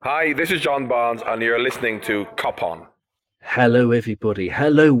Hi, this is John Barnes, and you're listening to Cop On. Hello, everybody.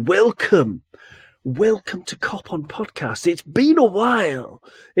 Hello, welcome. Welcome to Cop On Podcast. It's been a while.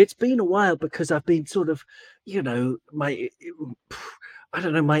 It's been a while because I've been sort of, my, I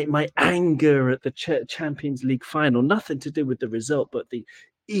don't know, my anger at the Champions League final, nothing to do with the result, but the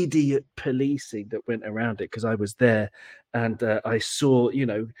idiot policing that went around it because I was there and I saw,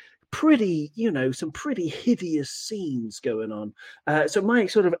 some pretty hideous scenes going on. So my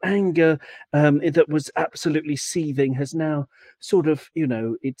sort of anger that was absolutely seething has now sort of,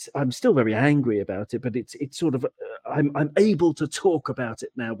 I'm still very angry about it, but it's sort of I'm able to talk about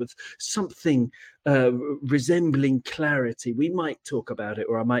it now with something resembling clarity. We might talk about it,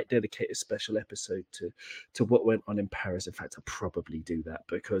 or I might dedicate a special episode to what went on in Paris. In fact, I'll probably do that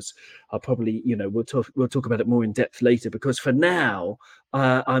because I'll probably, we'll talk about it more in depth later. Because for now,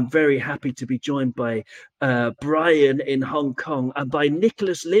 I'm very happy to be joined by Brian in Hong Kong and by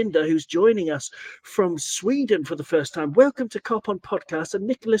Nicholas Linder, who's joining us from Sweden for the first time. Welcome to Cop On Podcast. And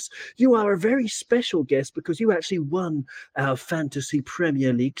Nicholas, you are a very special guest because you actually won our Fantasy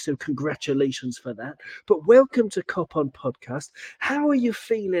Premier League. So congratulations for that. But welcome to Cop On Podcast. How are you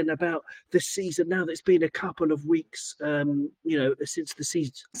feeling about the season now that it's been a couple of weeks, since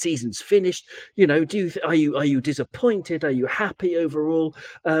the season's finished? Are you disappointed? Are you happy overall?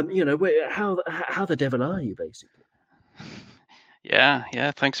 How the devil are you, basically?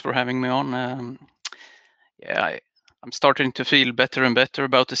 Yeah. Thanks for having me on. I'm starting to feel better and better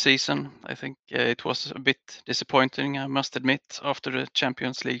about the season. I think it was a bit disappointing, I must admit, after the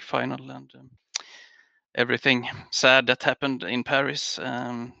Champions League final and everything sad that happened in Paris.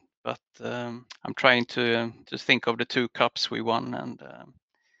 But I'm trying to think of the two cups we won, and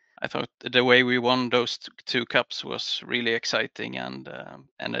I thought the way we won those two cups was really exciting and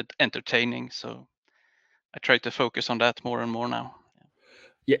entertaining. So I try to focus on that more and more now.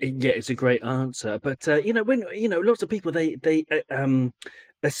 Yeah, it's a great answer. But when lots of people they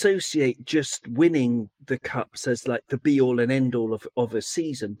associate just winning the cups as like the be all and end all of a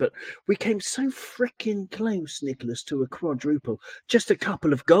season. But we came so freaking close, Nicholas, to a quadruple. Just a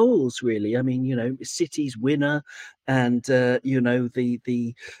couple of goals, really. I mean, City's winner, and the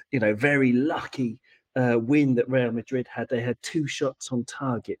very lucky win that Real Madrid had. They had two shots on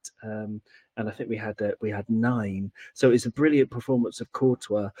target. And I think we had nine. So it's a brilliant performance of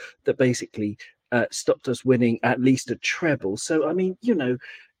Courtois that basically stopped us winning at least a treble. So I mean, do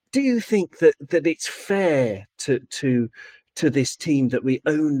you think that it's fair to this team that we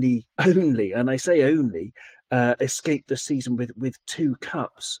only, and I say only, escaped the season with two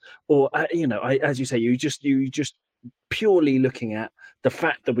cups? Or as you say, you just purely looking at the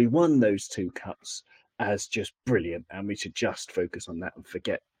fact that we won those two cups as just brilliant, and we should just focus on that and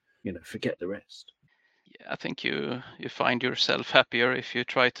forget the rest. Yeah, I think you find yourself happier if you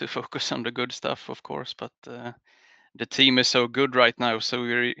try to focus on the good stuff, of course. But the team is so good right now, so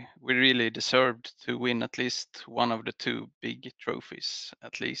we really deserved to win at least one of the two big trophies.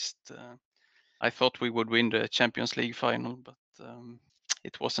 At least I thought we would win the Champions League final, but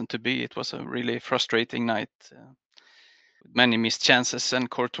it wasn't to be. It was a really frustrating night. With many missed chances, and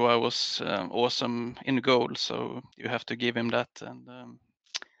Courtois was awesome in goal, so you have to give him that. And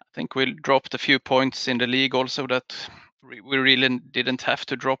I think we dropped a few points in the league also that we really didn't have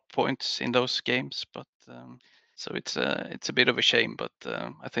to drop points in those games. But so it's a bit of a shame. But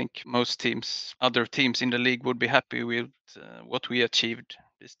I think most other teams in the league would be happy with what we achieved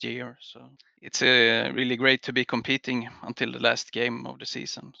this year. So it's really great to be competing until the last game of the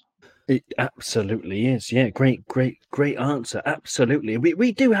season. It absolutely is. Yeah, great answer. Absolutely.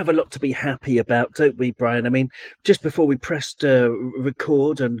 We do have a lot to be happy about, don't we, Brian? I mean, just before we pressed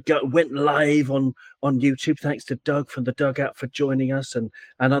record and went live on YouTube, thanks to Doug from the Dugout for joining us and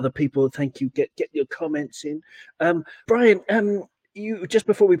other people. Thank you. Get your comments in. Brian, you just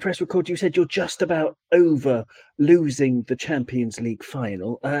before we press record, you said you're just about over losing the Champions League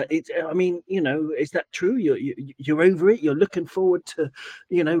final. I mean, is that true? You're over it. You're looking forward to,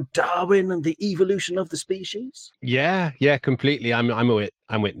 Darwin and the evolution of the species. Yeah, completely. I'm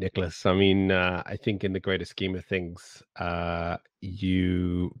with Nicholas. I mean, I think in the greater scheme of things, the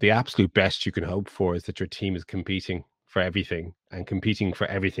absolute best you can hope for is that your team is competing for everything and competing for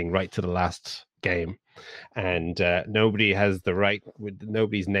everything right to the last game. And nobody has the right.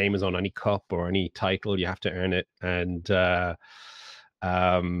 Nobody's name is on any cup or any title. You have to earn it. And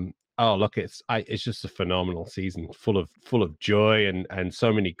oh, look, it's just a phenomenal season, full of joy and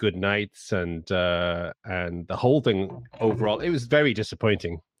so many good nights, and the whole thing overall, it was very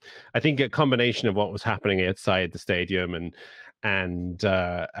disappointing. I think a combination of what was happening outside the stadium and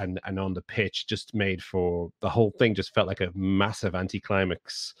on the pitch just made for the whole thing. Just felt like a massive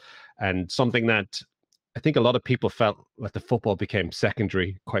anticlimax, and something that I think a lot of people felt like the football became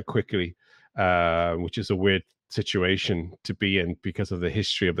secondary quite quickly, which is a weird situation to be in because of the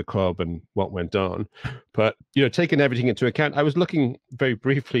history of the club and what went on. But taking everything into account, I was looking very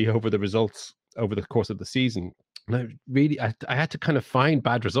briefly over the results over the course of the season. And I had to kind of find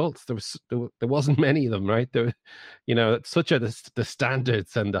bad results. There wasn't many of them, right? There, such are the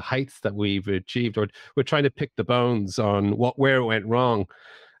standards and the heights that we've achieved, or we're trying to pick the bones on where it went wrong.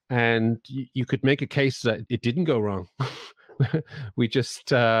 And you could make a case that it didn't go wrong. We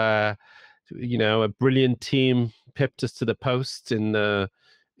just, a brilliant team pipped us to the post in the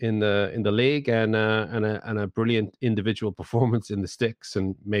league, and a brilliant individual performance in the sticks,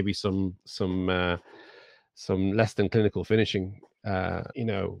 and maybe some less than clinical finishing,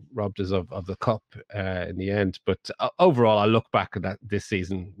 robbed us of the cup in the end. But overall, I look back at this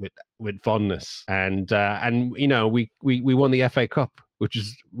season with fondness, and we won the FA Cup,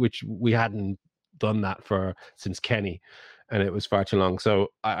 which we hadn't done that since Kenny, and it was far too long. So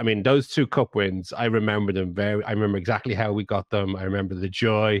I mean, those 2 cup wins, I remember them I remember exactly how we got them. I remember the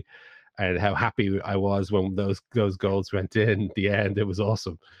joy and how happy I was when those goals went in at the end. It was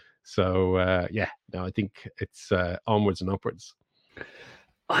awesome. So I think it's onwards and upwards.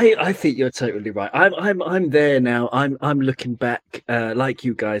 I think you're totally right. I'm there now. I'm looking back like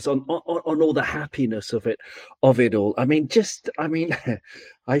you guys on all the happiness of it all. I mean,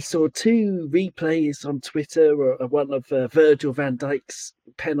 I saw 2 replays on Twitter, one of Virgil van Dijk's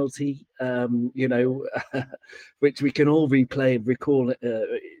penalty, which we can all replay and recall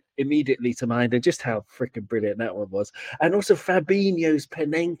immediately to mind, and just how freaking brilliant that one was. And also Fabinho's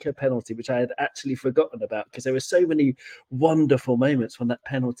Panenka penalty, which I had actually forgotten about, because there were so many wonderful moments from that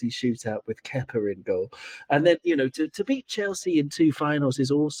penalty shootout with Kepa in goal. And then, to beat Chelsea in 2 finals is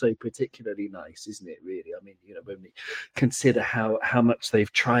also particularly nice, isn't it, really? I mean, when we consider how much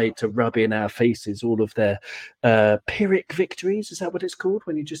they've tried to rub in our faces all of their Pyrrhic victories, is that what it's called,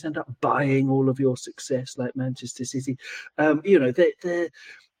 when you just end up buying all of your success like Manchester City?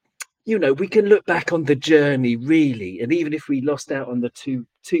 We can look back on the journey, really, and even if we lost out on the two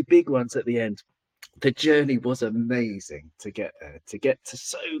big ones at the end, the journey was amazing to get there, to get to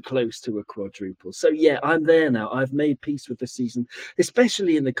so close to a quadruple. So yeah, I'm there now. I've made peace with the season,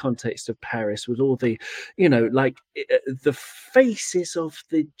 especially in the context of Paris, with all the, the faces of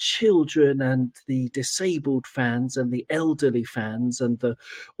the children and the disabled fans and the elderly fans and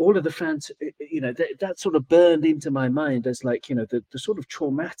all of the fans. That sort of burned into my mind as the sort of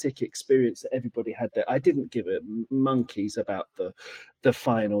traumatic experience that everybody had there. I didn't give a monkeys about the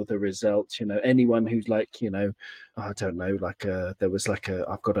final, the results. Anyone who's I don't know, there was I've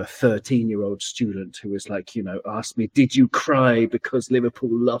got a 13-year-old student who was asked me, did you cry because Liverpool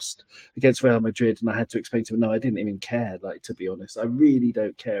lost against Real Madrid? And I had to explain to him, no, I didn't even care. To be honest, I really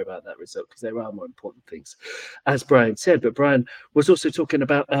don't care about that result, because there are more important things, as Brian said. But Brian was also talking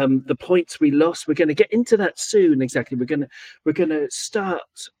about the points we lost. We're going to get into that soon. Exactly. We're going to start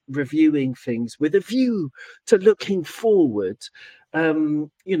reviewing things with a view to looking forward.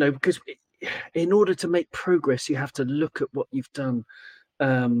 Because in order to make progress, you have to look at what you've done,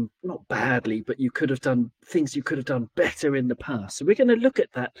 not badly, but you could have done things you could have done better in the past. So we're going to look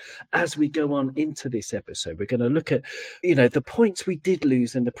at that as we go on into this episode. We're going to look at, the points we did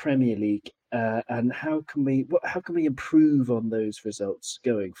lose in the Premier League, and how can we improve on those results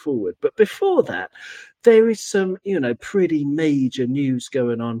going forward. But before that, there is some, pretty major news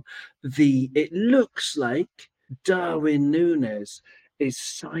going on. It looks like Darwin Núñez is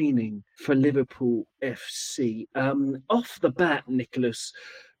signing for Liverpool FC. Off the bat, Nicholas,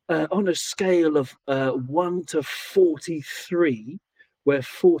 on a scale of 1 to 43, where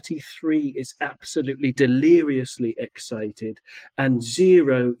 43 is absolutely deliriously excited, and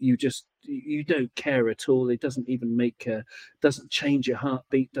 0, you don't care at all. It doesn't even doesn't change your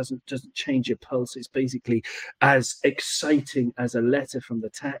heartbeat, doesn't change your pulse. It's basically as exciting as a letter from the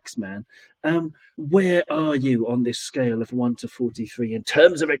tax man. Where are you on this scale of 1 to 43 in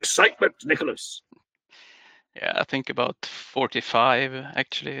terms of excitement, Nicholas? Yeah, I think about 45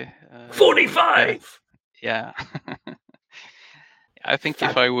 actually. 45. Yeah. I think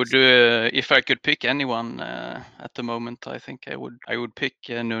if I could pick anyone at the moment, I think I would pick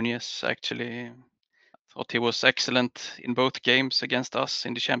Núñez. Actually, I thought he was excellent in both games against us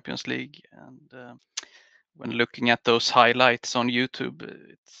in the Champions League, and when looking at those highlights on YouTube,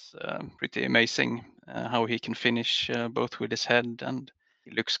 it's pretty amazing how he can finish both with his head, and he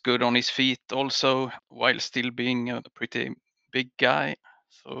looks good on his feet also, while still being a pretty big guy.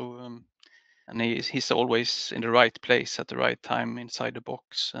 So. and he's always in the right place at the right time inside the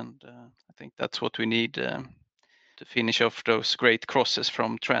box, and I think that's what we need to finish off those great crosses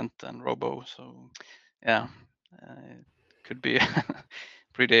from Trent and Robbo. So yeah, it could be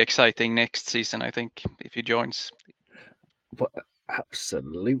pretty exciting next season, I think, if he joins. Well,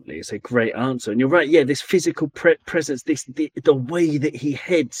 absolutely, it's a great answer, and you're right. Yeah, this physical presence, the way that he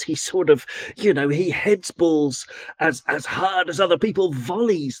heads, he sort of, he heads balls as hard as other people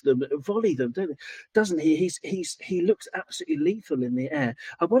volley them, doesn't he? He looks absolutely lethal in the air.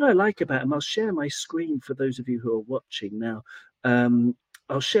 And what I like about him, I'll share my screen for those of you who are watching now.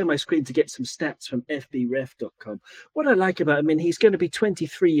 I'll share my screen to get some stats from fbref.com. What I like about him, he's going to be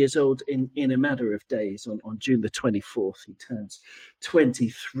 23 years old in a matter of days. On June the 24th, he turns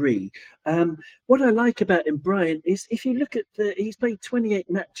 23. What I like about him, Brian, is if you look at he's played 28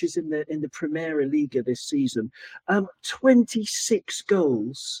 matches in the Primera Liga this season, 26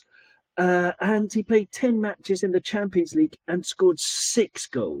 goals. And he played 10 matches in the Champions League and scored 6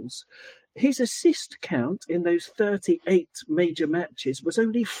 goals. His assist count in those 38 major matches was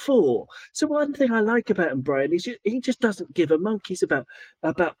only 4. So one thing I like about him, Brian, is he just doesn't give a monkey's about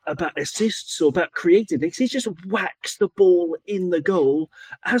assists or about creating things. He just whacks the ball in the goal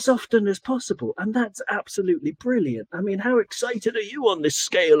as often as possible, and that's absolutely brilliant. I mean, how excited are you on this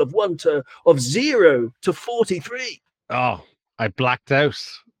scale of 0 to 43? Oh, I blacked out.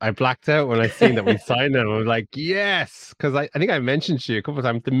 When I seen that we signed him. I was like, yes, because I think I mentioned to you a couple of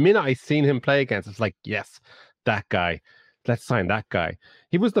times. The minute I seen him play against, I was like, yes, that guy. Let's sign that guy.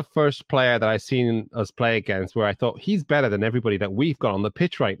 He was the first player that I seen us play against where I thought he's better than everybody that we've got on the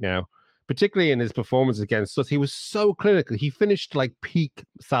pitch right now, particularly in his performance against us. He was so clinical. He finished like peak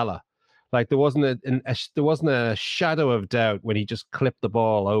Salah. Like there wasn't a shadow of doubt when he just clipped the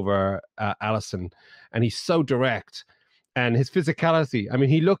ball over Alisson, and he's so direct. And his physicality, I mean,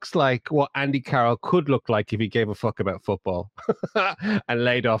 he looks like what Andy Carroll could look like if he gave a fuck about football and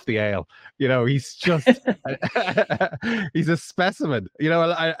laid off the ale. He's just, he's a specimen,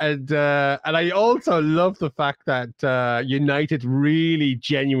 and I also love the fact that United really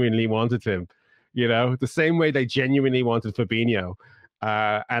genuinely wanted him, the same way they genuinely wanted Fabinho.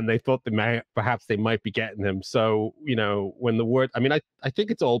 And they thought perhaps they might be getting him. So, when the word, I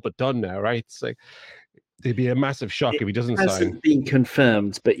think it's all but done now, right? It's like, it'd be a massive shock if he doesn't sign. It hasn't been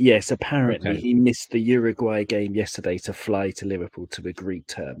confirmed, but yes, apparently he missed the Uruguay game yesterday to fly to Liverpool to agree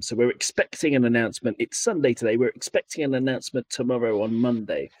terms. So we're expecting an announcement. It's Sunday today. We're expecting an announcement tomorrow on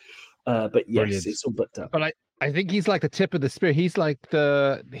Monday. But yes, brilliant. It's all but done. But I think he's like the tip of the spear. He's like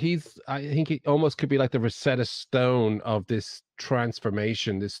I think he almost could be like the Rosetta Stone of this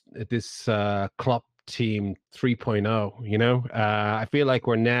transformation, this Klopp team 3.0. I feel like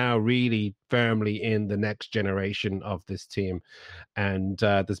we're now really firmly in the next generation of this team, and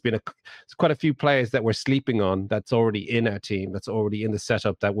there's been quite a few players that we're sleeping on that's already in our team, that's already in the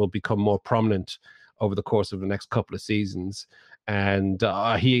setup, that will become more prominent over the course of the next couple of seasons. And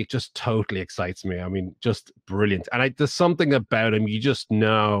he just totally excites me. I mean, just brilliant. And there's something about him, you just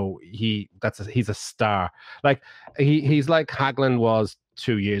know he's a star. Like he's like Haaland was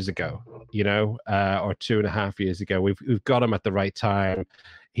 2 years ago, or 2.5 years ago. We've got him at the right time.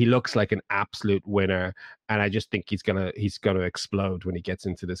 He looks like an absolute winner, and I just think he's gonna explode when he gets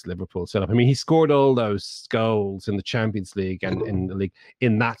into this Liverpool setup. I mean, he scored all those goals in the Champions League and in the league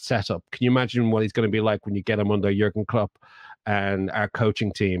in that setup. Can you imagine what he's going to be like when you get him under Jurgen Klopp and our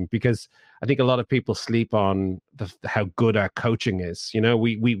coaching team? Because I think a lot of people sleep on how good our coaching is.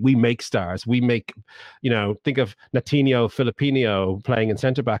 We make stars. We make, think of Natinho Filipino playing in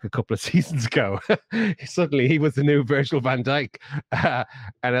centre back a couple of seasons ago. Suddenly he was the new Virgil van Dijk,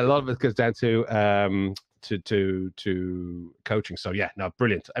 and a lot of it goes down to coaching. So yeah, no,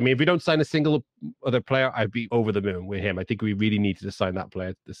 brilliant. I mean, if we don't sign a single other player, I'd be over the moon with him. I think we really needed to sign that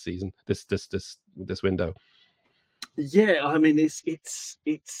player this season, this window. Yeah, I mean, it's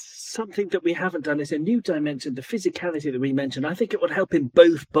something that we haven't done. It's a new dimension, the physicality that we mentioned. I think it would help in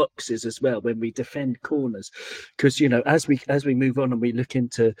both boxes as well when we defend corners, because as we move on and we look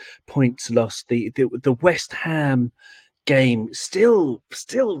into points lost, the West Ham game still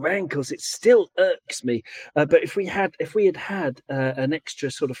rankles. It still irks me. But if we had an extra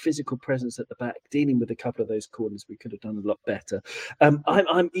sort of physical presence at the back, dealing with a couple of those corners, we could have done a lot better.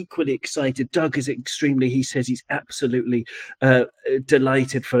 I'm equally excited. Doug is extremely. He says he's absolutely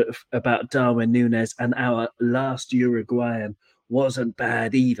delighted about Darwin Núñez, and our last Uruguayan wasn't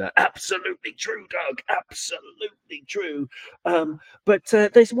bad either. Absolutely true, Doug. Absolutely true. But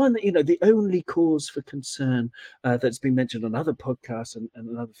there's one that, the only cause for concern that's been mentioned on other podcasts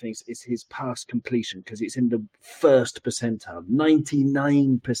and other things is his pass completion, because it's in the first percentile.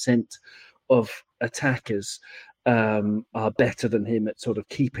 99% of attackers are better than him at sort of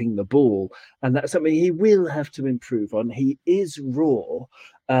keeping the ball, and that's something he will have to improve on. He is raw,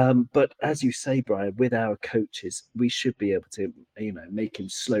 but as you say, Brian, with our coaches, we should be able to, make him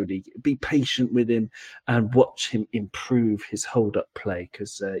slowly, be patient with him, and watch him improve his hold-up play.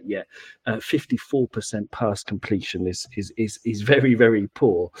 Because 54% pass completion is very, very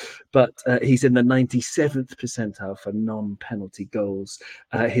poor, but he's in the 97th percentile for non-penalty goals.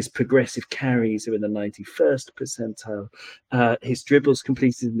 His progressive carries are in the 91st percentile. His dribbles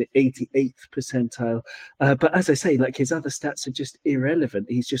completed in the 88th percentile. But as I say, like, his other stats are just irrelevant.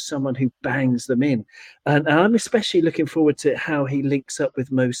 He's just someone who bangs them in. And I'm especially looking forward to how he links up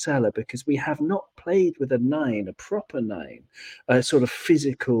with Mo Salah, because we have not played with a proper nine, a sort of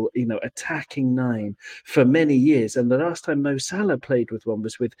physical, attacking nine for many years. And the last time Mo Salah played with one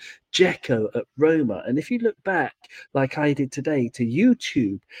was with Dzeko at Roma. And if you look back, like I did today, to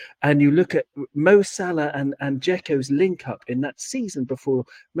YouTube, and you look at Mo Salah and Dzeko's link up in that season before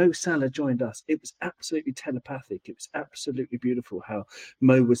Mo Salah joined us, it was absolutely telepathic. It was absolutely beautiful how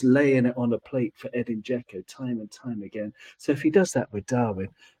Mo was laying it on a plate for Edin Dzeko time and time again. So if he does that with Darwin,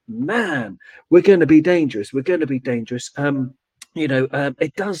 man, we're going to be dangerous. We're going to be dangerous.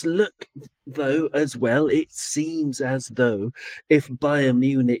 It does look, though, as well, it seems as though if Bayern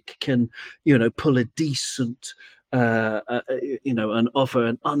Munich can, pull a decent, an offer,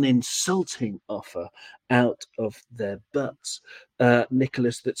 an uninsulting offer out of their butts,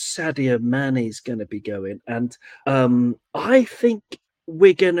 Nicholas, that Sadio Mane is going to be going. And I think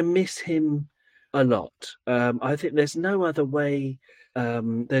we're going to miss him a lot. I think there's no other way.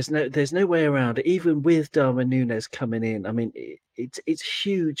 There's no way around it. Even with Darwin Núñez coming in, I mean, it's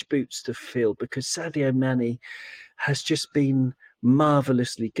huge boots to fill, because Sadio Mane has just been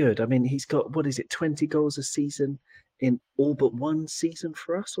marvelously good. I mean, he's got 20 goals a season in all but one season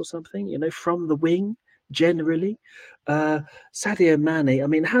for us or something, from the wing. Generally, Sadio Mane. I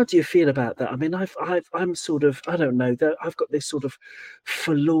mean, how do you feel about that? I mean, I'm sort of, I don't know, that I've got this sort of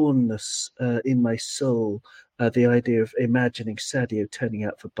forlornness in my soul. The idea of imagining Sadio turning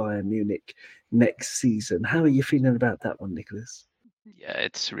out for Bayern Munich next season. How are you feeling about that one, Nicholas? Yeah,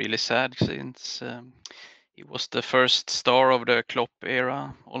 it's really sad, since he was the first star of the Klopp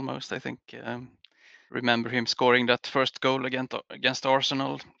era, almost. I think remember him scoring that first goal against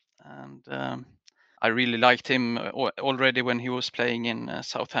Arsenal, and I really liked him already when he was playing in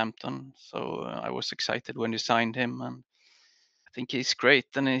Southampton. So I was excited when he signed him, and I think he's great.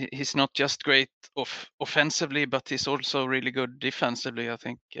 And he's not just great offensively, but he's also really good defensively. I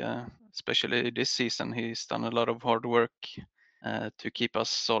think, especially this season, he's done a lot of hard work to keep us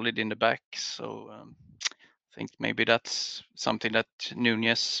solid in the back. So I think maybe that's something that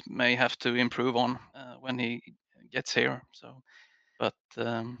Núñez may have to improve on when he gets here. So, but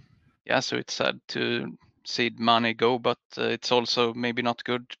so it's sad to see Mane go, but it's also maybe not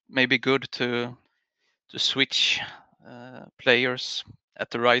good. Maybe good to switch players at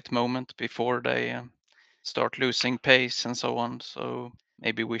the right moment before they start losing pace and so on. So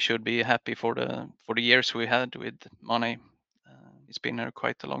maybe we should be happy for the years we had with Mane. He's been here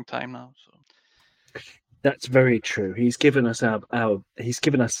quite a long time now. So that's very true. He's given us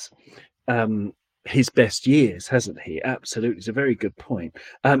his best years, hasn't he? Absolutely. It's a very good point.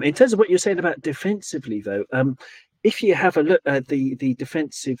 In terms of what you're saying about defensively, though, if you have a look at the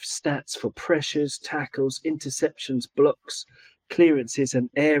defensive stats for pressures, tackles, interceptions, blocks, clearances, and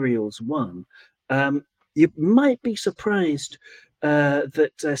aerials won, you might be surprised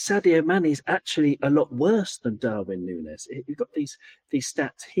that Sadio Mane is actually a lot worse than Darwin Núñez. You've got these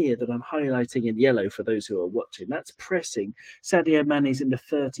stats here that I'm highlighting in yellow for those who are watching. That's pressing. Sadio Mane's in the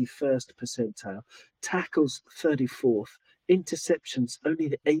 31st percentile. Tackles, 34th. Interceptions, only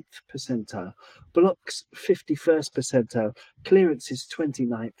the 8th percentile. Blocks, 51st percentile. Clearances,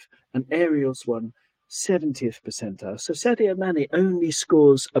 29th. And aerials won, 70th percentile. So Sadio Mane only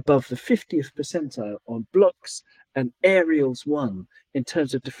scores above the 50th percentile on blocks and aerials won in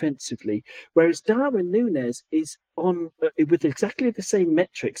terms of defensively, whereas Darwin Núñez is on with exactly the same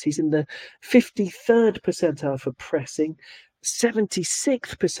metrics. He's in the 53rd percentile for pressing,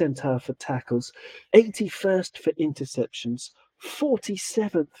 76th percentile for tackles, 81st for interceptions,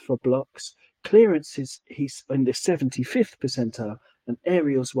 47th for blocks, clearances he's in the 75th percentile, and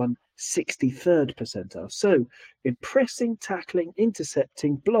aerials won 63rd percentile. So in pressing, tackling,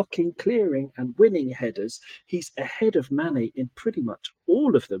 intercepting, blocking, clearing, and winning headers, he's ahead of Mane in pretty much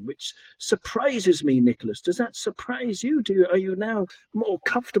all of them, which surprises me, Nicholas. Does that surprise you? Are you now more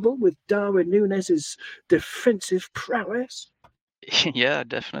comfortable with Darwin Núñez's defensive prowess? Yeah,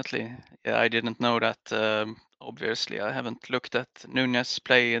 definitely. Yeah, I didn't know that obviously. I haven't looked at Nunes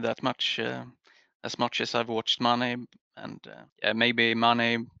play that much, as much as I've watched Mane, and yeah, maybe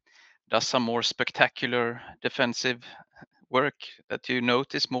Mane does some more spectacular defensive work that you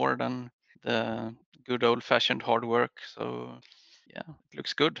notice more than the good old-fashioned hard work. So yeah, it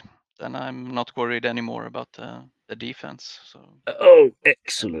looks good. Then I'm not worried anymore about the defense. So Oh,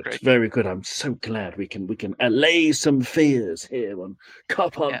 excellent! great. Very good. I'm so glad we can allay some fears here on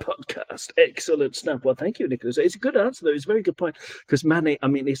Cop On Yeah. Podcast. Excellent stuff. Well, thank you, Nicholas. It's a good answer, though. It's a very good point because Mane. I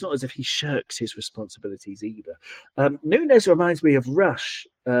mean, it's not as if he shirks his responsibilities either. Nunes reminds me of Rush,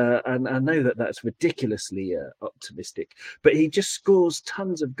 and I know that that's ridiculously optimistic, but he just scores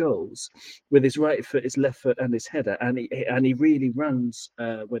tons of goals with his right foot, his left foot, and his header, and he really runs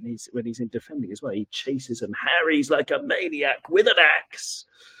when he's in defending as well. He chases and harries like a maniac with an axe.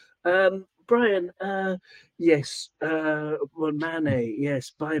 Brian, yes, well, Mane,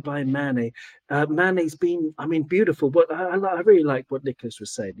 yes, bye Mane. Mane's been, I mean, beautiful. But I really like what Nicholas was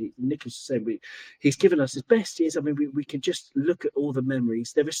saying. Nicholas was saying he's given us his best years. I mean, we can just look at all the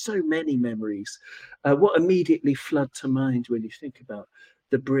memories. There are so many memories. What immediately flood to mind when you think about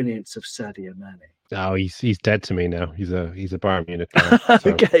the brilliance of Sadio Mane? Oh, he's dead to me now. He's a Bayern Munich fan.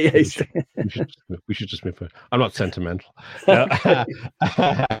 So Okay, yes. we should just move on. I'm not sentimental. No.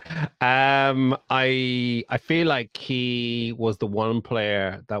 I feel like he was the one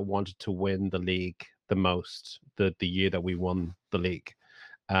player that wanted to win the league the most the year that we won the league.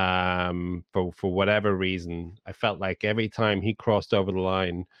 For whatever reason, I felt like every time he crossed over the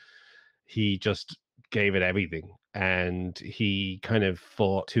line, he just gave it everything, and he kind of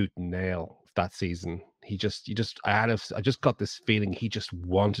fought tooth and nail that season. I just got this feeling he just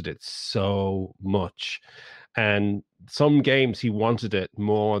wanted it so much, and some games he wanted it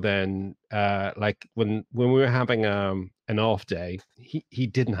more than like when we were having an off day, he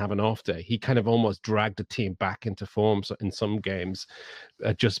didn't have an off day. He kind of almost dragged the team back into form in some games,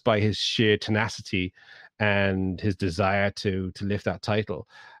 just by his sheer tenacity and his desire to lift that title.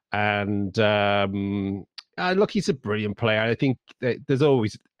 And look, he's a brilliant player. I think that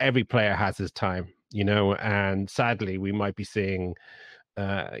every player has his time, and sadly we might be seeing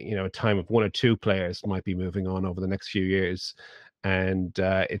a time of one or two players might be moving on over the next few years, and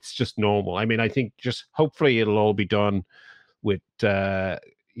it's just normal. I mean, I think just hopefully it'll all be done with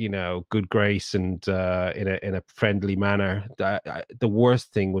good grace and in a friendly manner. The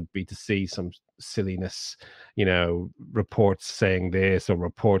worst thing would be to see some silliness, reports saying this or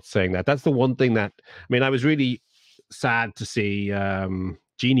reports saying that. That's the one thing that, I mean, I was really sad to see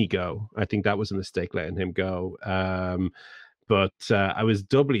Gini go. I think that was a mistake letting him go. But I was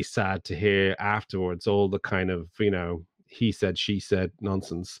doubly sad to hear afterwards all the kind of, he said, she said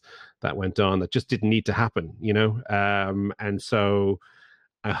nonsense that went on that just didn't need to happen, and so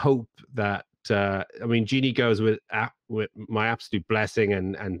I hope that Gini goes with my absolute blessing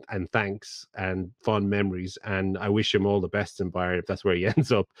and thanks and fond memories, and I wish him all the best in Bayern if that's where he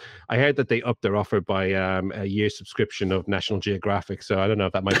ends up. I heard that they upped their offer by a year's subscription of National Geographic, so I don't know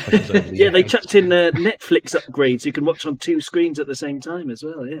if that might push us over the Yeah, they chucked in Netflix upgrades. You can watch on two screens at the same time as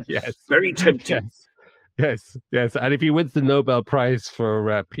well. Yeah, yes, very tempting. Yes, and if he wins the Nobel Prize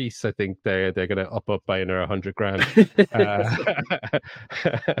for peace, I think they're going to up by another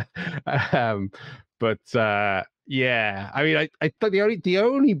 $100,000. Yeah, I mean, I thought the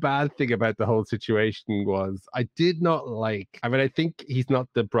only bad thing about the whole situation was I did not like. I mean, I think he's not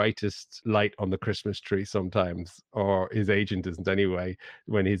the brightest light on the Christmas tree sometimes, or his agent isn't anyway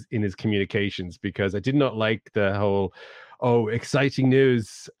when he's in his communications, because I did not like the whole exciting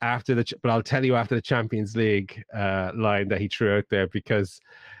news but I'll tell you after the Champions League line that he threw out there, because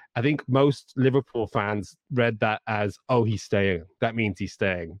I think most Liverpool fans read that as, he's staying. That means he's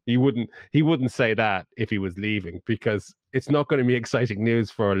staying. He wouldn't say that if he was leaving, because it's not going to be exciting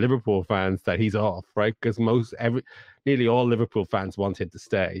news for Liverpool fans that he's off, right? Because nearly all Liverpool fans want him to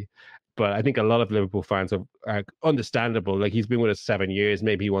stay. But I think a lot of Liverpool fans are understandable. Like, he's been with us 7 years.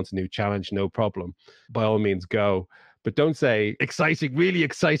 Maybe he wants a new challenge. No problem. By all means, go. But don't say exciting, really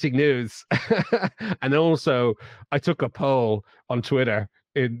exciting news. And also, I took a poll on Twitter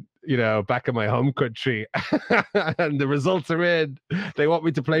in back in my home country, and the results are in. They want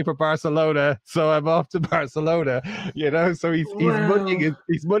me to play for Barcelona, so I'm off to Barcelona. So he's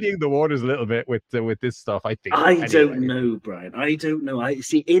muddying the waters a little bit with this stuff, I think. I don't know, Brian. I don't know. I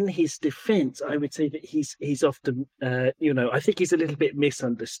see. In his defense, I would say that he's often I think he's a little bit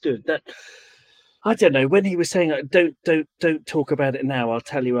misunderstood. That I don't know, when he was saying don't talk about it now, I'll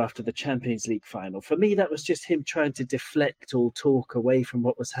tell you after the Champions League final. For me, that was just him trying to deflect all talk away from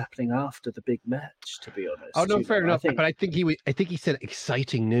what was happening after the big match. To be honest, Oh no, fair enough. I think, But I think he said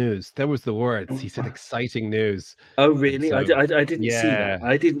exciting news. That was the words. He said exciting news. oh really? So, I didn't see yeah. that.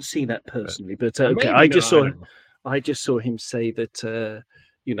 I didn't see that personally, but Or okay. maybe I just not, saw don't know. I just saw him say that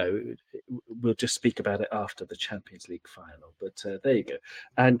we'll just speak about it after the Champions League final. But there you go.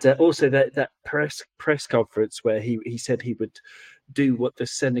 And also that press conference where he said he would do what the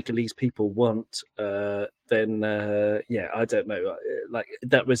Senegalese people want. Then I don't know. Like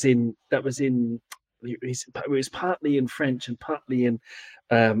that was in. It was partly in French and partly in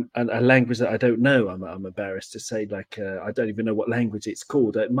a language that I don't know. I'm embarrassed to say. Like I don't even know what language it's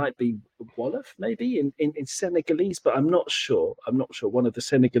called. It might be Wolof, maybe in Senegalese, but I'm not sure. One of the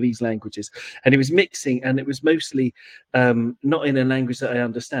Senegalese languages, and it was mixing, and it was mostly not in a language that I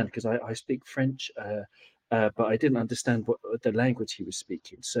understand because I speak French. But I didn't understand what the language he was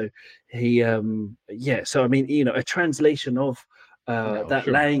speaking. So he, So I mean, a translation of that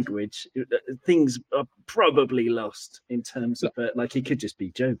sure. language, things are probably lost in terms of like he could just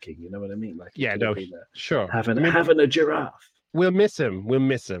be joking. You know what I mean? Like sure. having a giraffe. We'll miss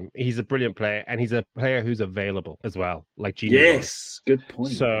him. He's a brilliant player, and he's a player who's available as well, like Gini was. Yes, good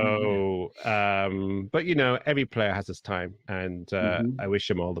point. So, but every player has his time, and I wish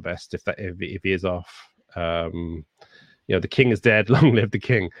him all the best if he is off. The king is dead. Long live the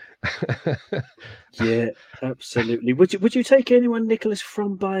king. Yeah, absolutely. Would you take anyone, Nicholas,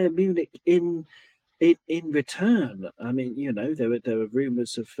 from Bayern Munich in return? I mean, there were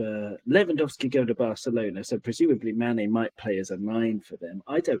rumours of Lewandowski going to Barcelona, so presumably Mane might play as a 9 for them.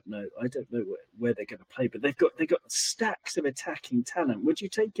 I don't know where they're going to play, but they've got stacks of attacking talent. Would you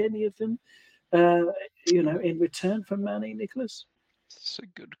take any of them, in return from Mane, Nicholas? It's a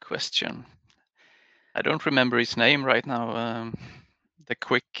good question. I don't remember his name right now. The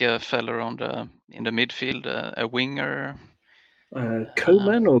quick fella in the midfield, a winger.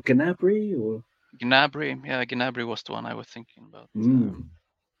 Coman or Gnabry or Gnabry. Yeah, Gnabry was the one I was thinking about.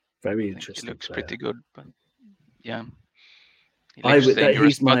 Very interesting. He looks pretty good, but yeah,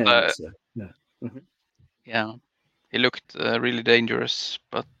 he's my answer. Yeah. Mm-hmm. Yeah, he looked really dangerous,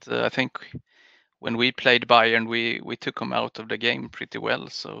 but I think when we played Bayern, we took him out of the game pretty well.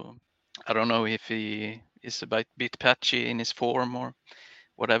 So I don't know if he is a bit patchy in his form or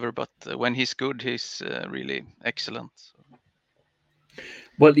whatever, but when he's good, he's really excellent. So.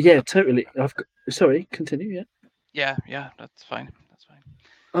 Well, yeah, totally. Sorry, continue. Yeah, that's fine.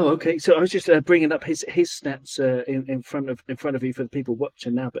 Oh, okay. So I was just bringing up his stats in front of you for the people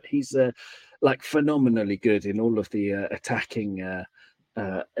watching now, but he's like phenomenally good in all of the attacking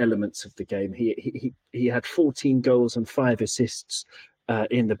elements of the game. He had 14 goals and 5 assists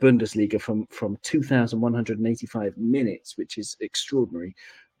in the Bundesliga from 2,185 minutes, which is extraordinary.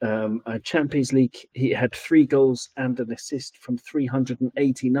 Champions League, he had 3 goals and an assist from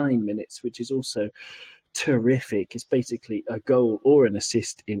 389 minutes, which is also terrific. It's basically a goal or an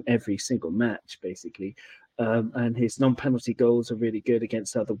assist in every single match, basically. And his non-penalty goals are really good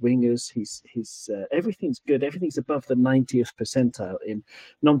against other wingers. He's everything's good. Everything's above the 90th percentile in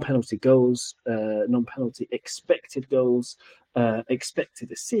non-penalty goals, non-penalty expected goals, expected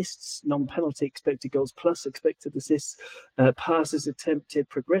assists, non-penalty expected goals plus expected assists, passes attempted,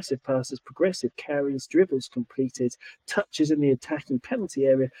 progressive passes, progressive carries, dribbles completed, touches in the attacking penalty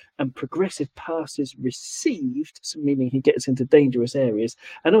area, and progressive passes received, so meaning he gets into dangerous areas,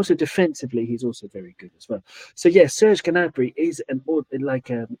 and also defensively he's also very good as well. So yes, Serge Gnabry is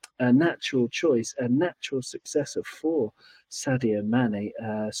a natural choice, a natural successor for Sadio Mane.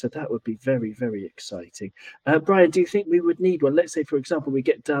 So that would be very, very exciting. Brian, do you think we would need one? Let's say, for example, we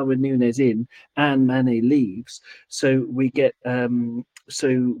get Darwin Núñez in and Mane leaves. So we get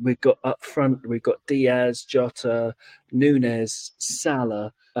so we've got up front, we've got Diaz, Jota, Núñez,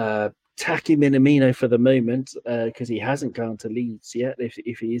 Salah, Taki Minamino for the moment because he hasn't gone to Leeds yet,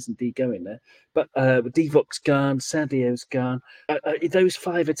 if he isn't going there. But Divok's gone, Sadio's gone. Are those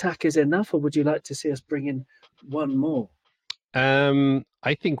 5 attackers enough, or would you like to see us bring in one more?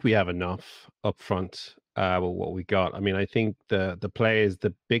 I think we have enough up front with what we got. I mean, I think the players,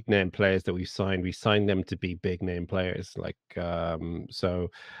 the big name players that we signed them to be big name players. Like, so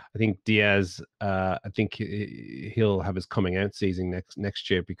I think Diaz, I think he'll have his coming out season next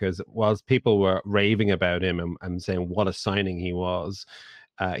year, because whilst people were raving about him and saying what a signing he was,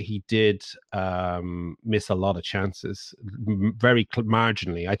 he did miss a lot of chances, very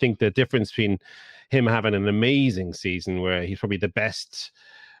marginally. I think the difference between him having an amazing season where he's probably the best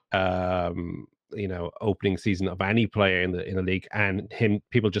opening season of any player in the league, and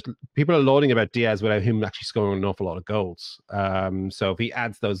people are lauding about Diaz without him actually scoring an awful lot of goals. So if he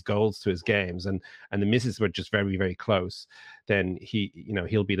adds those goals to his games, and the misses were just very, very close, then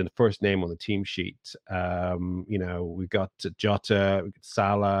he'll be the first name on the team sheet. We got Jota, we got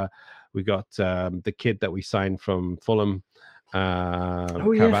Salah, we got the kid that we signed from Fulham.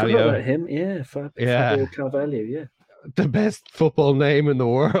 Carvalho. I forgot about him. Fabio Carvalho. Yeah. The best football name in the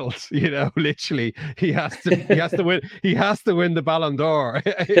world, literally he has to win the Ballon d'Or.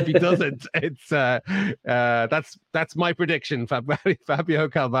 If he doesn't, it's that's my prediction. Fabio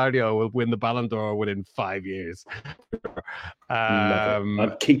Carvalho will win the Ballon d'Or within 5 years.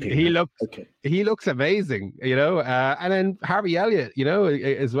 I'm keeping he looks amazing, and then Harvey Elliott,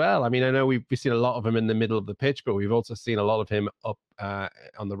 as well. I mean, I know we've seen a lot of him in the middle of the pitch, but we've also seen a lot of him up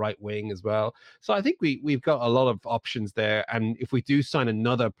on the right wing as well. So I think we've got a lot of options there, and if we do sign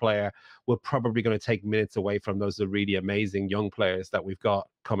another player, we're probably going to take minutes away from those really amazing young players that we've got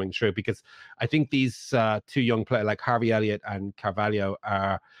coming through, because I think these two young players like Harvey Elliott and Carvalho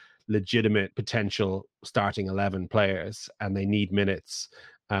are legitimate potential starting 11 players, and they need minutes.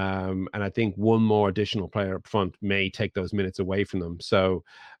 And I think one more additional player up front may take those minutes away from them. So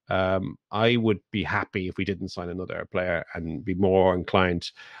I would be happy if we didn't sign another player and be more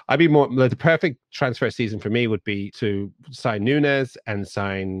inclined. The perfect transfer season for me would be to sign Nunes and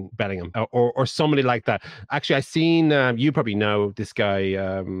sign Bellingham or somebody like that. Actually, I've seen, you probably know this guy,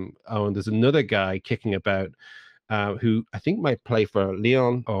 Owen, there's another guy kicking about who I think might play for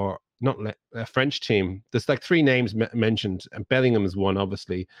Lyon or not a French team. There's like three names mentioned, and Bellingham is one,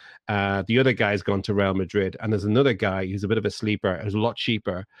 obviously. The other guy's gone to Real Madrid, and there's another guy who's a bit of a sleeper, who's a lot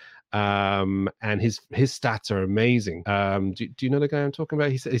cheaper, and his stats are amazing. Do you know the guy I'm talking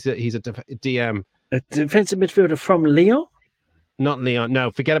about? He's a DM, a defensive midfielder from Lyon. Not Lyon. No,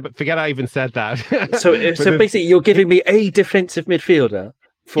 forget I even said that. So basically, you're giving me a defensive midfielder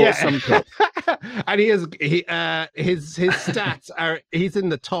for some club. And his stats are, he's in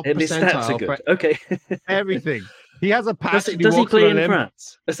the top percentile for okay. everything. He has a pass. Does he play in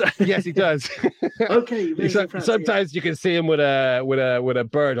France? Yes, he does. Okay. Sometimes you can see him with a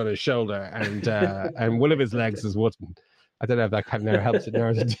bird on his shoulder, and one of his legs is wooden. I don't know if that kind of helps it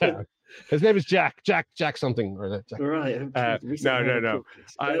narrow it down. His name is Jack something or other. Right. No.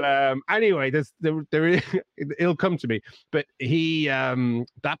 Anyway, it'll come to me. But he,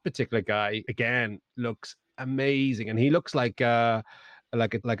 that particular guy again looks amazing, and he looks like a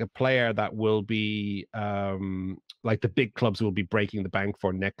player that will be like the big clubs will be breaking the bank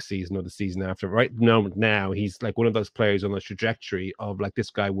for next season or the season after. Right now he's like one of those players on the trajectory of like, this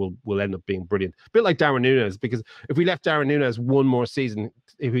guy will end up being brilliant. A bit like Darwin Núñez, because if we left Darwin Núñez one more season,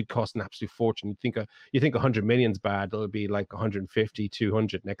 it would cost an absolute fortune. You think 100 million's bad, it'll be like 150,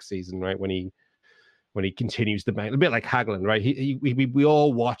 200 next season, right? When he continues the bank, a bit like Hagelin, right? We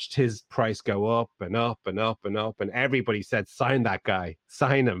all watched his price go up and up and up and up, and everybody said, sign that guy,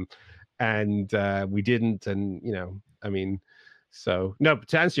 sign him. And we didn't. And, so no,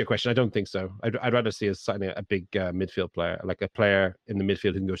 to answer your question, I don't think so. I'd rather see us sign a big midfield player, like a player in the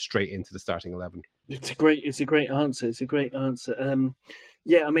midfield who can go straight into the starting 11. It's a great answer.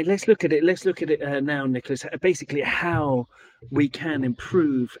 Yeah, let's look at it now, Nicholas. Basically, how we can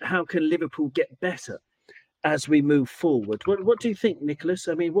improve. How can Liverpool get better as we move forward? What do you think, Nicholas?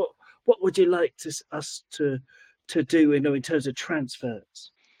 What would you like us to do in terms of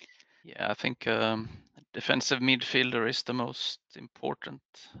transfers? Yeah, I think defensive midfielder is the most important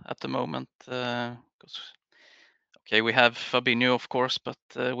at the moment. Because we have Fabinho, of course, but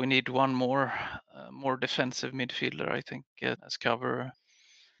we need one more defensive midfielder, I think, as cover.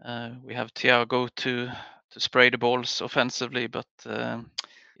 We have Thiago to spray the balls offensively, but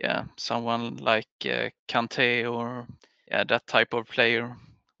someone like Kante or that type of player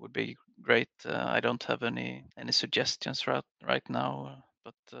would be great. I don't have any suggestions right now,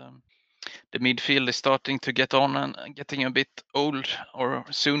 but the midfield is starting to get on and getting a bit old, or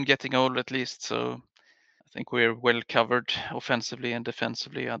soon getting old at least. So I think we're well covered offensively and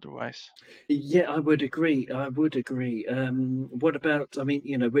defensively otherwise. Yeah, I would agree. What about,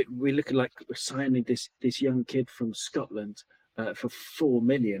 we're looking like we're signing this young kid from Scotland for 4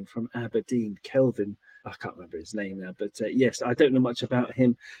 million from Aberdeen, Kelvin. I can't remember his name now, but yes, I don't know much about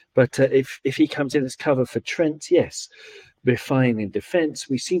him. But if he comes in as cover for Trent, yes, we're fine in defence.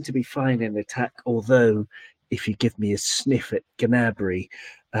 We seem to be fine in attack, although if you give me a sniff at Gnabry,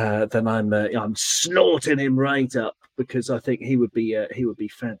 then I'm snorting him right up, because I think he would be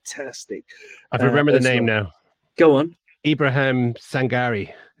fantastic. I remember the name now. Go on. Ibrahim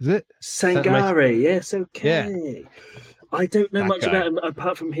Sangare, is it? Sangare, yes, okay. Yeah. I don't know That much guy. about him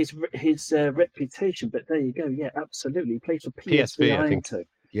apart from his reputation, but there you go. Yeah, absolutely. He played for PSV I think. Eindhoven.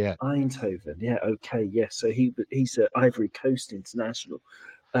 Yeah. Eindhoven. Yeah. Okay. Yeah. So he's an Ivory Coast international.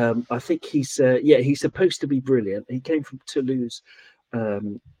 I think he's supposed to be brilliant. He came from Toulouse.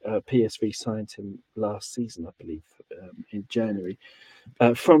 PSV signed him last season, I believe, in January,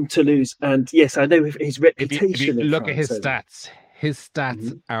 from Toulouse. And yes, I know his reputation. If you in look France, at his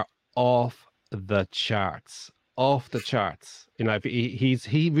stats are off the charts. Off the charts. You know, he's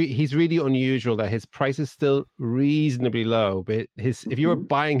really unusual that his price is still reasonably low, but if you were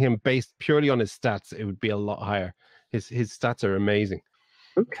buying him based purely on his stats, it would be a lot higher. His stats are amazing.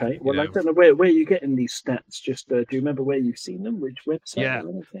 Okay, well, I don't know where you're getting these stats. Just do you remember where you've seen them? Which website? Yeah, or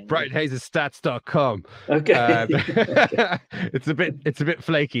anything? BrightonHayes' Okay, it's a bit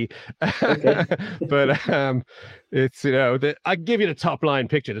flaky, Okay. but it's I can give you the top line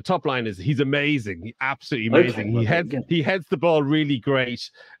picture. The top line is he's amazing, absolutely amazing. Okay, he heads the ball really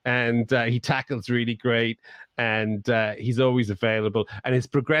great, and he tackles really great, and he's always available. And his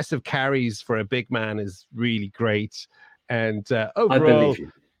progressive carries for a big man is really great. And overall,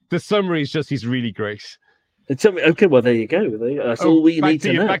 the summary is just he's really great. Okay, well there you go. That's all we need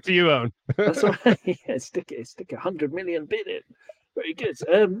to know. Back to you, Owen. That's right. Yeah, stick 100 million bid in. Very good.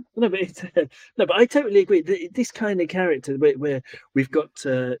 But I totally agree. This kind of character where we've got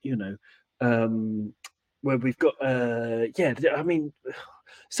where we've got I mean,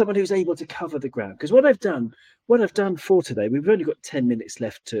 someone who's able to cover the ground. Because what I've done for today, we've only got 10 minutes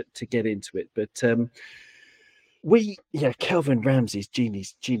left to get into it, but Kelvin Ramsey's Genie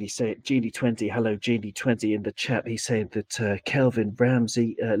 20. Hello, Genie 20 in the chat. He's saying that Kelvin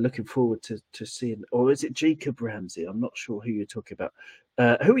Ramsey looking forward to seeing, or is it Jacob Ramsey? I'm not sure who you're talking about.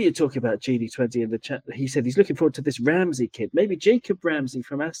 Who are you talking about, Genie 20 in the chat? He said he's looking forward to this Ramsey kid, maybe Jacob Ramsey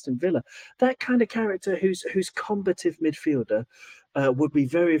from Aston Villa. That kind of character who's combative midfielder would be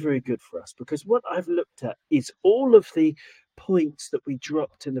very, very good for us, because what I've looked at is all of the points that we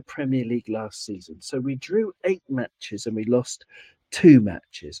dropped in the Premier League last season. So we drew 8 matches and we lost 2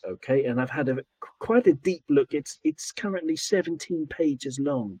 matches. Okay, and I've had quite a deep look. It's currently 17 pages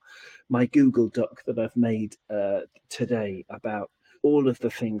long, my Google Doc that I've made today about all of the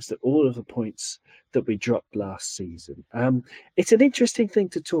points that we dropped last season. It's an interesting thing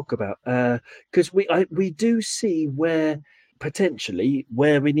to talk about because we do see potentially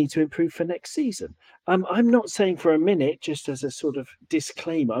where we need to improve for next season. I'm not saying for a minute, just as a sort of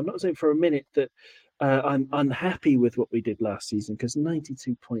disclaimer, I'm not saying for a minute that I'm unhappy with what we did last season, because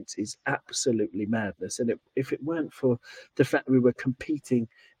 92 points is absolutely madness. And if it weren't for the fact we were competing,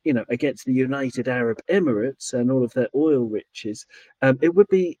 against the United Arab Emirates and all of their oil riches, it would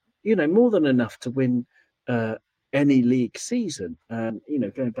be, more than enough to win any league season.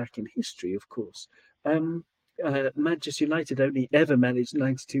 Going back in history, of course. Manchester United only ever managed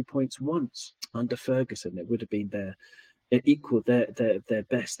 92 points once under Ferguson. It would have been equal their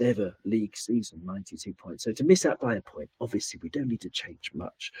best ever league season, 92 points. So to miss out by a point, obviously we don't need to change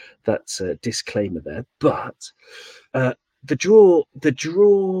much. That's a disclaimer there. But the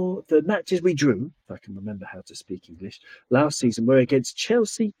matches we drew, if I can remember how to speak English, last season were against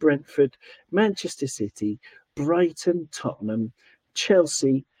Chelsea, Brentford, Manchester City, Brighton, Tottenham,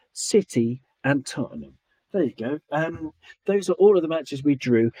 Chelsea, City, and Tottenham. There you go. Those are all of the matches we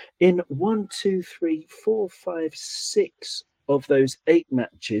drew. In 1, 2, 3, 4, 5, 6 of those 8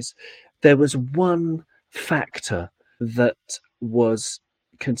 matches, there was one factor that was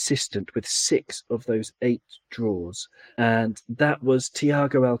consistent with 6 of those 8 draws, and that was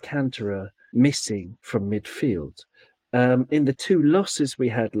Thiago Alcantara missing from midfield. In the 2 losses we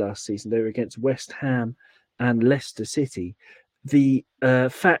had last season, they were against West Ham and Leicester City. The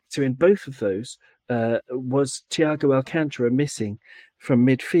factor in both of those was Thiago Alcantara missing from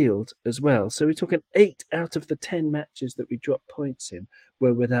midfield as well. So we're talking 8 out of the 10 matches that we dropped points in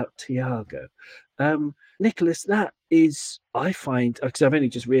were without Thiago. Nicholas, that is, I find, because I've only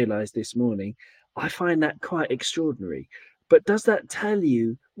just realised this morning, I find that quite extraordinary. But what does that tell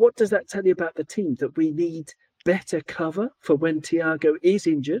you about the team? That we need better cover for when Thiago is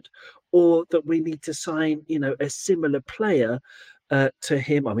injured, or that we need to sign, a similar player to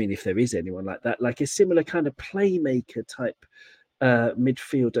him? I mean, if there is anyone like that, like a similar kind of playmaker type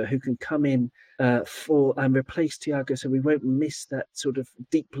midfielder who can come in and replace Thiago, so we won't miss that sort of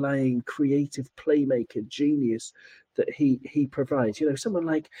deep-lying creative playmaker genius that he provides. Someone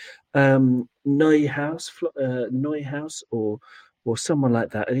like Neuhaus, or someone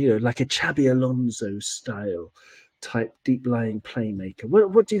like that, like a Xabi Alonso style type deep-lying playmaker.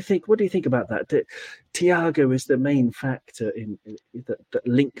 What do you think? What do you think about that? That Thiago is the main factor that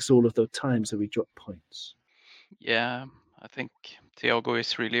links all of the times that we drop points. Yeah, I think Thiago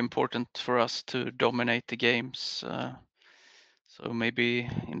is really important for us to dominate the games. So maybe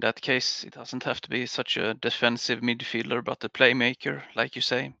in that case, it doesn't have to be such a defensive midfielder, but a playmaker, like you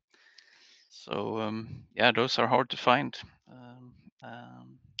say. So yeah, those are hard to find.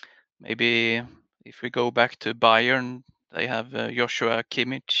 Maybe if we go back to Bayern, they have Joshua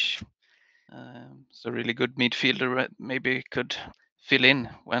Kimmich. So a really good midfielder, maybe could fill in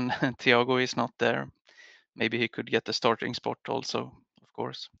when Thiago is not there. Maybe he could get the starting spot also, of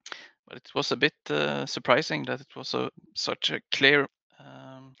course. But it was a bit surprising that it was such a clear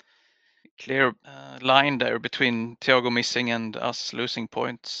line there between Thiago missing and us losing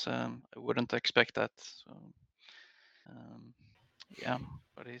points. I wouldn't expect that. So, yeah,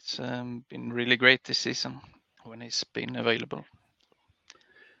 but it's been really great this season when he's been available.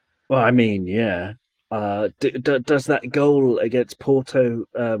 Well, I mean, yeah. Does that goal against Porto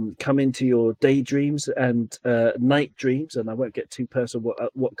come into your daydreams and night dreams? And I won't get too personal.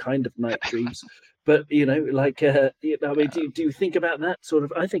 What kind of night dreams? But I mean, do you think about that sort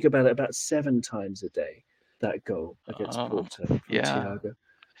of? I think about it about 7 times a day. That goal against Porto from Thiago.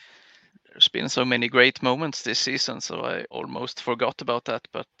 There's been so many great moments this season, so I almost forgot about that.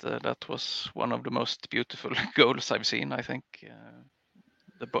 But that was one of the most beautiful goals I've seen. I think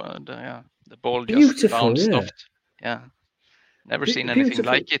the ball just bounced off. Yeah, never seen anything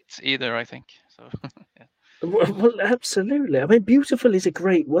like it either. I think so. Yeah. Well, absolutely. I mean, beautiful is a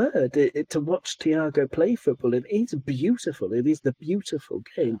great word to watch Thiago play football. It is beautiful. It is the beautiful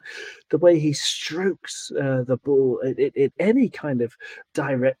game. The way he strokes the ball in any kind of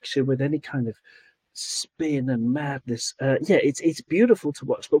direction with any kind of spin and madness. It's beautiful to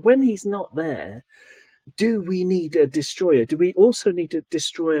watch. But when he's not there, do we need a destroyer? Do we also need a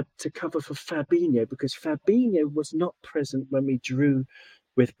destroyer to cover for Fabinho? Because Fabinho was not present when we drew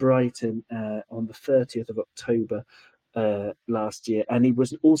with Brighton on the 30th of October last year. And he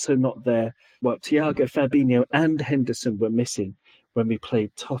was also not there. Well, Thiago, Fabinho and Henderson were missing when we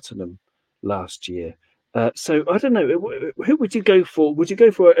played Tottenham last year. So I don't know, who would you go for? Would you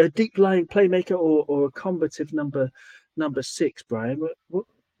go for a deep-lying playmaker or a combative number 6, Brian?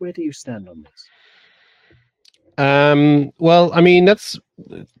 Where do you stand on this? Well, I mean, that's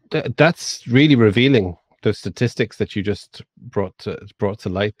really revealing, the statistics that you just brought to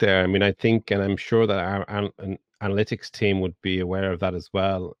light there. I mean, I think, and I'm sure that our analytics team would be aware of that as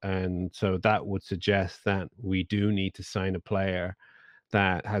well. And so that would suggest that we do need to sign a player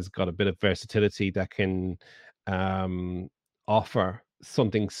that has got a bit of versatility, that can offer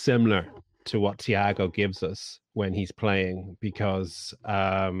something similar to what Thiago gives us when he's playing, because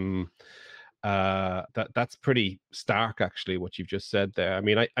that's pretty stark, actually, what you've just said there. I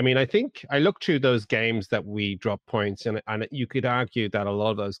mean, I think I looked through those games that we dropped points, and you could argue that a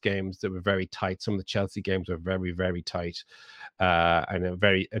lot of those games that were very tight. Some of the Chelsea games were very, very tight, and a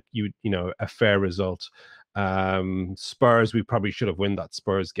very a fair result. Spurs, we probably should have won that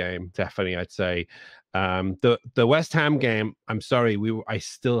Spurs game, definitely, I'd say. The West Ham game, I'm sorry, I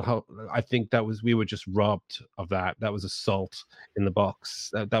think we were just robbed of that. That was assault in the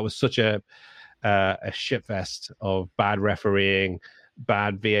box. That was such a shitfest of bad refereeing,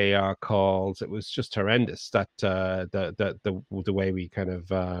 bad VAR calls. It was just horrendous. That the way we kind of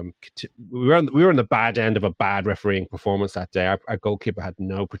we were on the bad end of a bad refereeing performance that day. Our goalkeeper had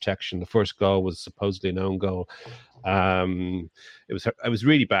no protection. The first goal was supposedly an own goal. It was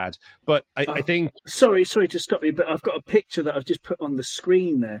really bad. But I think, sorry to stop you, but I've got a picture that I've just put on the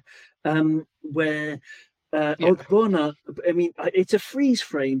screen there, where Ogbonna, I mean, it's a freeze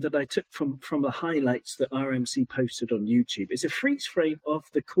frame that I took from the highlights that RMC posted on YouTube. It's a freeze frame of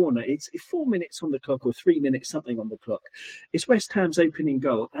the corner. It's 4 minutes on the clock, or 3 minutes something on the clock. It's West Ham's opening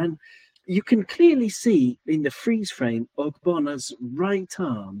goal, and you can clearly see in the freeze frame Ogbonna's right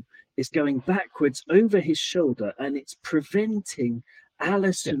arm is going backwards over his shoulder, and it's preventing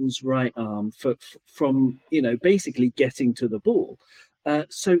Alisson's right arm from basically getting to the ball.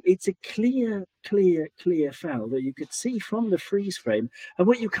 So it's a clear foul that you could see from the freeze frame. And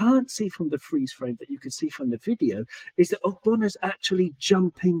what you can't see from the freeze frame that you could see from the video is that Ogbonna's actually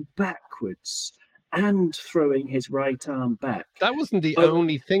jumping backwards and throwing his right arm back. That wasn't the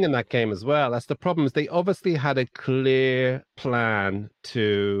only thing in that game as well. That's the problem. Is they obviously had a clear plan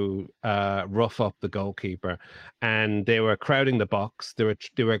to rough up the goalkeeper, and they were crowding the box. They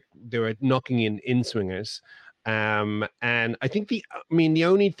were knocking in swingers. And I think the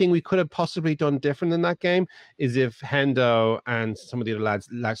only thing we could have possibly done different in that game is if Hendo and some of the other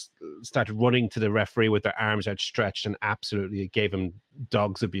lads started running to the referee with their arms outstretched and absolutely gave him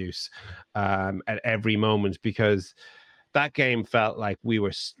dog's abuse at every moment, because that game felt like we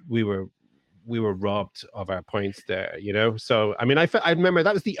were we were robbed of our points there, you know. So I mean, I remember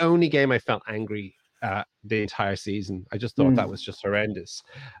that was the only game I felt angry the entire season. I just thought that was just horrendous.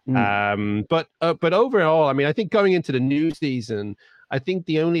 But overall, I mean, I think going into the new season, I think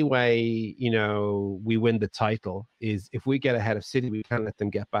the only way, you know, we win the title is if we get ahead of City, we can't let them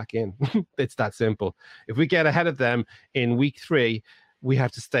get back in. It's that simple. If we get ahead of them in week 3, we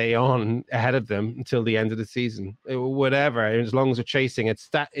have to stay on ahead of them until the end of the season. Whatever, as long as we're chasing, it's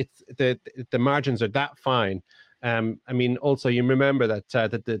the margins are that fine. I mean, also you remember that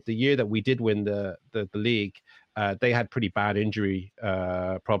the year that we did win the league, they had pretty bad injury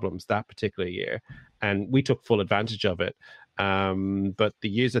problems that particular year, and we took full advantage of it. But the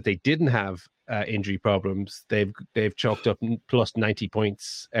years that they didn't have injury problems, they've chalked up plus 90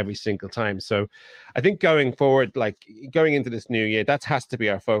 points every single time. So I think going forward, like going into this new year, that has to be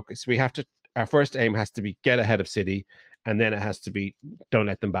our focus. Our first aim has to be get ahead of City, and then it has to be don't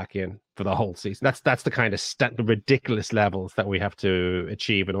let them back in for the whole season. That's the kind of the ridiculous levels that we have to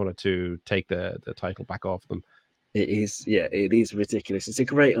achieve in order to take the title back off them. It is ridiculous. It's a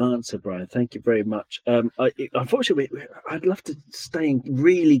great answer, Brian. Thank you very much. Unfortunately, I'd love to stay and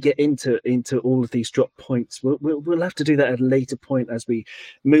really get into all of these drop points. We'll have to do that at a later point as we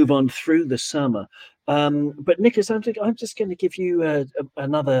move on through the summer. But Nicholas, I'm just going to give you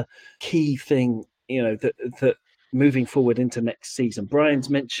another key thing. You know that moving forward into next season. Brian's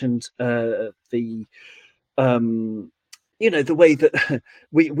mentioned the way that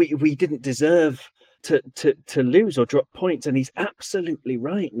we didn't deserve to lose or drop points, and he's absolutely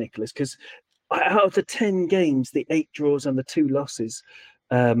right, Nicholas, because out of the 10 games, the 8 draws and the 2 losses,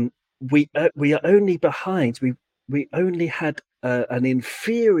 we are only behind. We only had an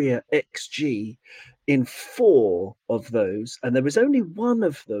inferior XG in 4 of those, and there was only one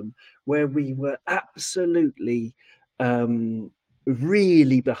of them where we were absolutely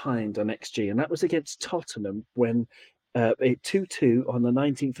really behind on XG, and that was against Tottenham when 2-2 on the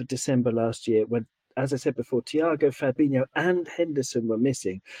 19th of December last year, when, as I said before, Thiago, Fabinho and Henderson were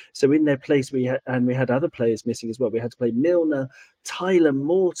missing. So in their place, we had other players missing as well. We had to play Milner, Tyler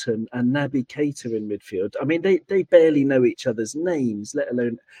Morton and Naby Keita in midfield. I mean, they barely know each other's names, let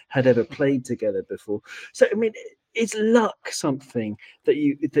alone had ever played together before. So, I mean, is luck something that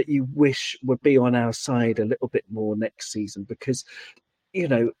you wish would be on our side a little bit more next season? Because, you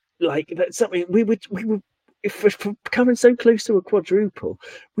know, like that's something we would if we're coming so close to a quadruple,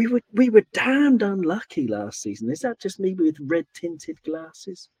 we were damned unlucky last season. Is that just me with red tinted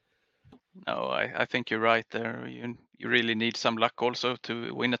glasses? No, I think you're right there. You really need some luck also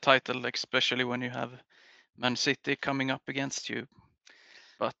to win a title, especially when you have Man City coming up against you.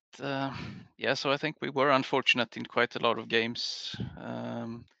 But so I think we were unfortunate in quite a lot of games.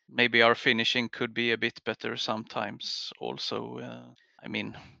 Maybe our finishing could be a bit better sometimes also. I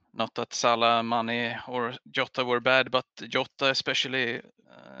mean, not that Salah, Mane or Jota were bad, but Jota especially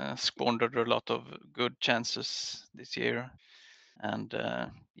squandered a lot of good chances this year. And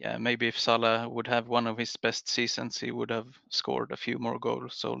maybe if Salah would have one of his best seasons, he would have scored a few more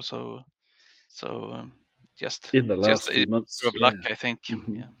goals also. So just in the last few months of luck, I think.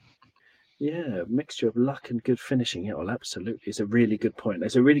 Mm-hmm. Yeah, a mixture of luck and good finishing. Yeah, well, absolutely. It's a really good point.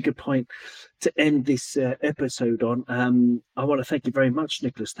 It's a really good point to end this episode on. I want to thank you very much,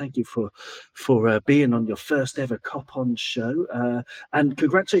 Nicholas. Thank you for being on your first ever Cop On show. And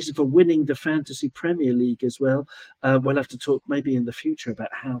congratulations for winning the Fantasy Premier League as well. We'll have to talk maybe in the future about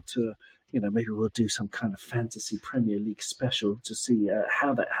how to, maybe we'll do some kind of Fantasy Premier League special to see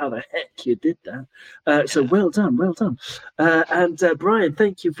how the heck you did that. So well done. And Brian,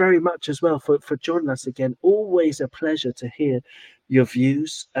 thank you very much as well for joining us again. Always a pleasure to hear your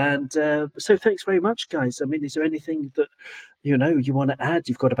views. And so thanks very much, guys. I mean, is there anything that you want to add?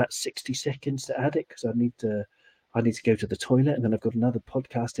 You've got about 60 seconds to add it, because I need to go to the toilet, and then I've got another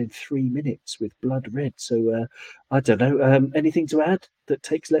podcast in 3 minutes with Blood Red. So I don't know. Anything to add that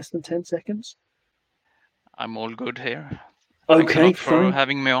takes less than 10 seconds? I'm all good here. Okay, Thanks a lot for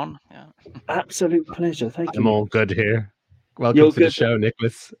having me on. Yeah. Absolute pleasure. Thank you. I'm all good here. Welcome to the show,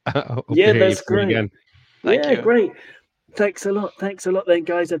 Nicholas. Yeah, that's great. Again. Thank you. Great. Thanks a lot then,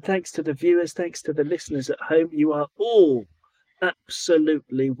 guys, and thanks to the viewers, thanks to the listeners at home. You are all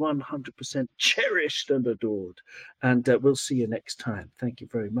absolutely 100% cherished and adored, and we'll see you next time. Thank you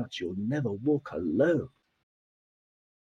very much. You'll never walk alone.